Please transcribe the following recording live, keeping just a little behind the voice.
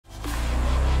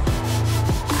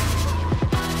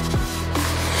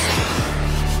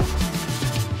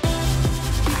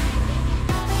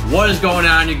What is going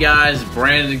on, you guys?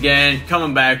 Brandon again,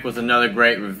 coming back with another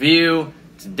great review.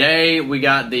 Today we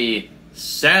got the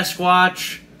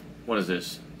Sasquatch. What is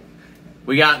this?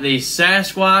 We got the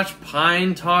Sasquatch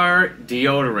Pine Tar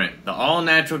Deodorant, the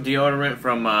all-natural deodorant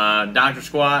from Dr.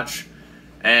 Squatch.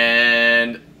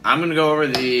 And I'm going to go over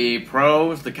the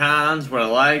pros, the cons, what I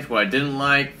liked, what I didn't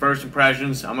like, first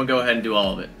impressions. I'm going to go ahead and do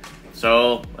all of it.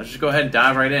 So let's just go ahead and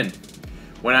dive right in.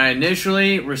 When I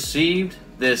initially received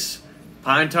this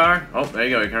Pine Tar, oh, there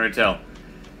you go, you can already tell.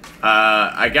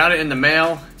 I got it in the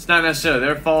mail. It's not necessarily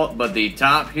their fault, but the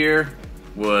top here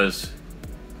was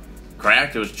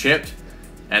cracked, it was chipped.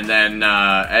 And then,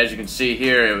 as you can see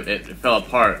here, it fell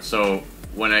apart. So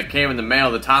when it came in the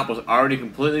mail, the top was already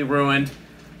completely ruined.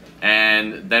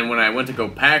 And then when I went to go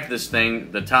pack this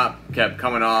thing, the top kept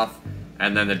coming off.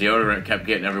 And then the deodorant kept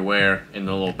getting everywhere in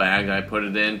the little bag that I put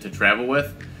it in to travel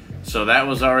with. So that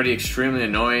was already extremely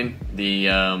annoying.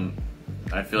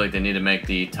 I feel like they need to make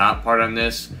the top part on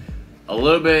this a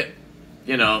little bit,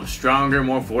 you know, stronger,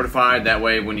 more fortified. That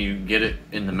way when you get it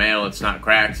in the mail, it's not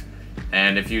cracked.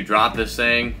 And if you drop this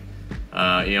thing,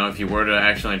 you know, if you were to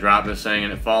accidentally drop this thing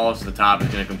and it falls, the top is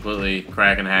going to completely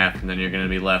crack in half, and then you're going to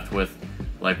be left with,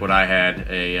 like what I had,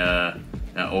 an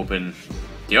open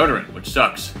deodorant, which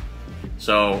sucks.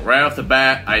 So right off the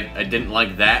bat, I didn't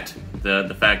like that,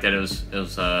 the fact that it was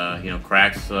you know,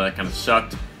 cracked, so that kind of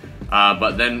sucked.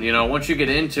 But then, you know, once you get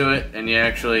into it and you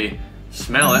actually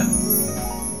smell it,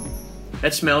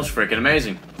 it smells freaking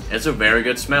amazing. It's a very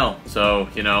good smell. So,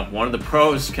 you know, one of the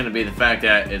pros is going to be the fact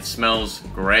that it smells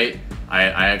great. I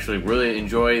actually really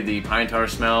enjoy the pine tar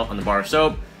smell on the bar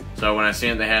soap. So when I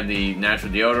seen they had the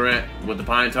natural deodorant with the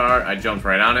pine tar, I jumped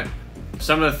right on it.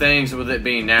 Some of the things with it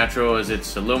being natural is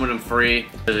it's aluminum free.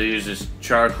 It uses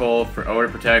charcoal for odor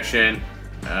protection,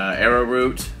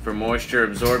 arrowroot for moisture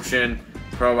absorption,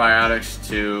 probiotics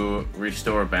to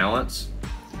restore balance.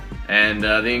 And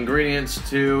the ingredients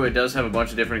too, it does have a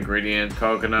bunch of different ingredients: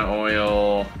 coconut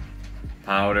oil,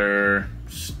 powder,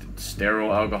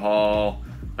 sterile alcohol,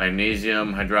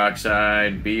 magnesium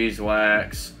hydroxide,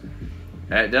 beeswax.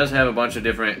 It does have a bunch of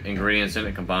different ingredients in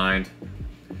it combined.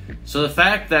 So the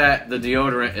fact that the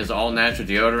deodorant is all natural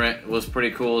deodorant was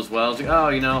pretty cool as well. It's like, oh,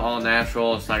 you know, all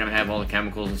natural. It's not going to have all the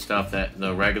chemicals and stuff that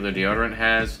the regular deodorant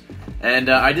has. And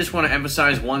I just want to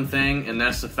emphasize one thing, and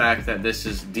that's the fact that this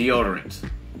is deodorant.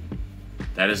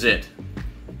 That is it.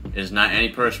 It is not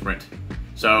antiperspirant.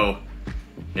 So,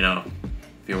 you know,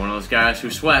 if you're one of those guys who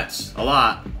sweats a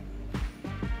lot,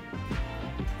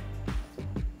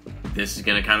 this is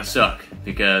going to kind of suck,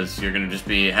 because you're going to just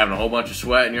be having a whole bunch of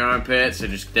sweat in your armpits. It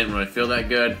just didn't really feel that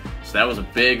good. So that was a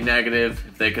big negative.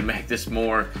 If they could make this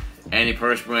more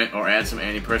antiperspirant or add some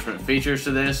antiperspirant features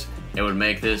to this, it would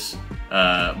make this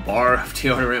bar of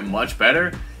deodorant much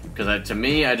better. Because to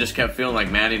me, I just kept feeling like,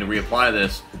 man, I need to reapply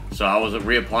this. So I was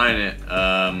reapplying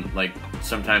it like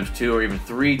sometimes 2 or even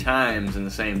 3 times in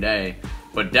the same day.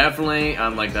 But definitely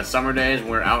on like the summer days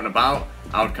when we were out and about,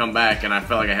 I would come back and I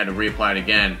felt like I had to reapply it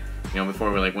again, you know,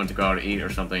 before we like went to go out to eat or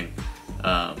something.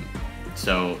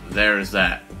 So there's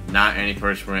that. Not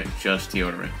antiperspirant, just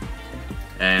deodorant.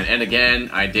 And again,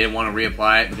 I did want to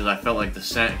reapply it because I felt like the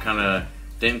scent kind of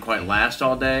didn't quite last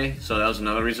all day. So that was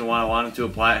another reason why I wanted to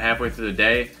apply it halfway through the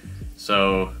day.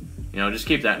 So, you know, just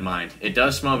keep that in mind. It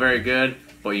does smell very good,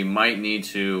 but you might need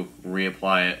to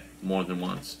reapply it more than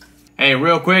once. Hey,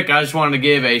 real quick, I just wanted to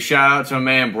give a shout out to my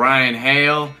man Brian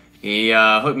Hale. He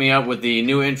hooked me up with the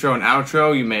new intro and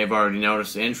outro. You may have already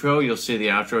noticed the intro. You'll see the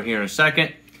outro here in a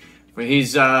second. But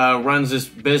he's runs this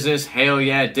business, Hale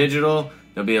Yeah Digital.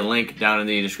 There'll be a link down in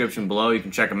the description below. You can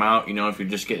check him out. You know, if you're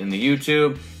just getting the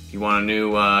YouTube, if you want a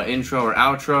new intro or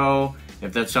outro,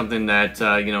 if that's something that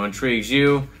you know, intrigues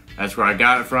you, that's where I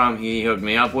got it from. He hooked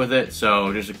me up with it.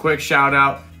 So just a quick shout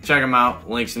out. Check him out.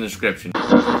 Links in the description.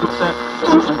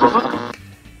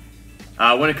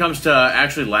 When it comes to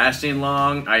actually lasting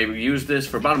long, I used this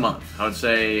for about a month. I would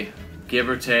say give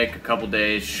or take a couple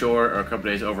days short or a couple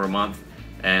days over a month.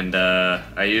 And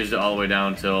I used it all the way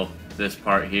down until this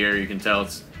part here. You can tell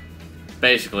it's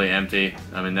basically empty.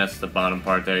 I mean, that's the bottom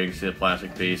part there. You can see the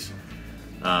plastic piece.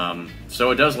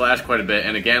 So it does last quite a bit.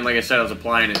 And again, like I said, I was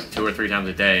applying it 2 or 3 times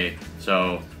a day.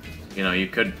 So, you know, you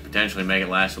could potentially make it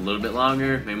last a little bit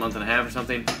longer, maybe a month and a half or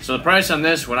something. So the price on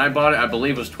this, when I bought it, I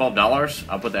believe was $12.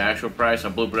 I'll put the actual price.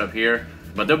 I'll bloop it up here.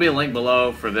 But there'll be a link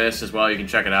below for this as well. You can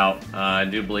check it out. I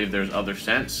do believe there's other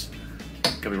scents.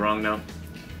 Could be wrong though.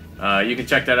 You can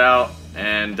check that out.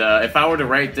 And if I were to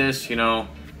rate this, you know,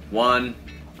 1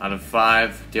 out of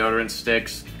 5 deodorant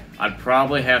sticks, I'd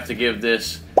probably have to give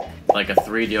this like a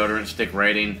 3 deodorant stick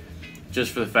rating,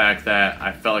 just for the fact that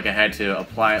I felt like I had to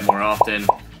apply it more often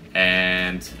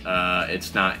and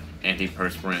it's not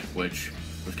antiperspirant, which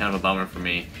was kind of a bummer for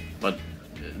me. But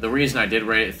the reason I did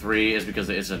rate it 3 is because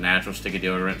it's a natural sticky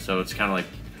deodorant, so it's kind of like,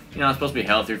 you know, it's supposed to be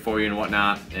healthier for you and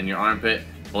whatnot. And your armpit,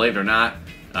 believe it or not,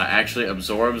 actually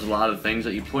absorbs a lot of the things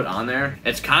that you put on there.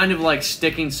 It's kind of like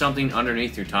sticking something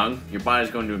underneath your tongue. Your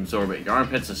body's going to absorb it. Your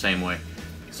armpit's the same way.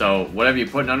 So whatever you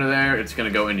put under there, it's going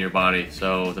to go into your body.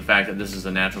 So the fact that this is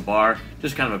a natural bar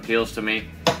just kind of appeals to me.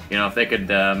 You know, if they could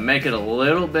make it a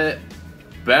little bit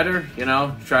better, you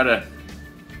know, try to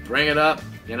bring it up,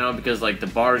 you know, because like the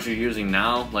bars you're using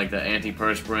now, like the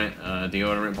antiperspirant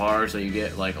deodorant bars that you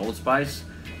get like Old Spice,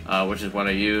 which is what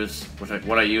I use,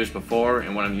 what I used before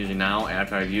and what I'm using now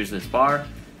after I've used this bar,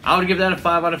 I would give that a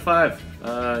 5 out of 5.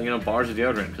 You know, bars of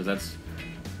deodorant, because it's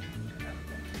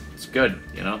good,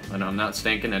 you know, and I'm not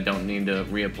stinking. I don't need to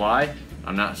reapply.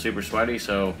 I'm not super sweaty,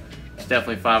 so it's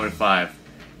definitely 5 out of 5.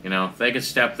 You know, if they could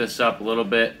step this up a little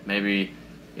bit, maybe,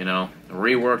 you know,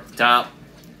 rework the top,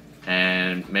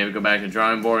 and maybe go back to the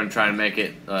drawing board and try to make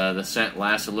it the scent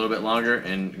last a little bit longer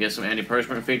and get some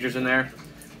antiperspirant features in there,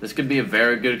 this could be a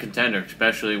very good contender,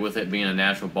 especially with it being a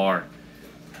natural bar.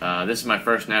 This is my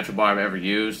first natural bar I've ever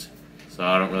used, so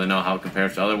I don't really know how it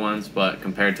compares to other ones, but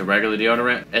compared to regular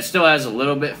deodorant, it still has a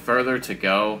little bit further to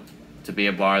go to be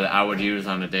a bar that I would use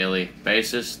on a daily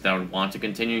basis, that I would want to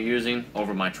continue using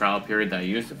over my trial period that I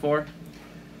used it for.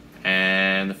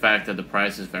 And the fact that the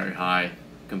price is very high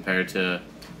compared to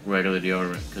regular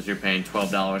deodorant, because you're paying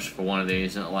 $12 for one of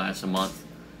these and it lasts a month.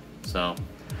 So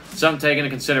something to take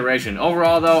into consideration.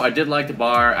 Overall though, I did like the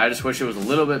bar. I just wish it was a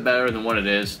little bit better than what it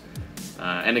is.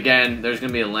 And again, there's going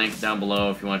to be a link down below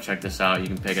if you want to check this out. You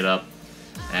can pick it up.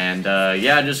 And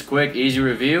yeah, just a quick, easy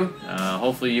review.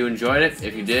 Hopefully you enjoyed it.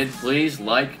 If you did, please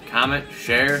like, comment,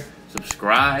 share,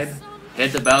 subscribe,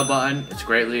 hit the bell button. It's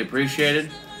greatly appreciated.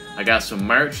 I got some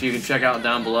merch you can check out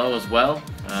down below as well.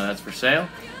 That's for sale.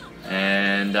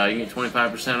 And you get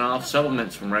 25% off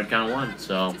supplements from Redcon 1.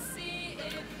 So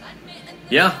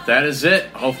yeah, that is it.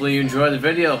 Hopefully you enjoyed the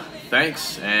video.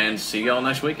 Thanks, and see y'all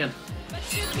next weekend.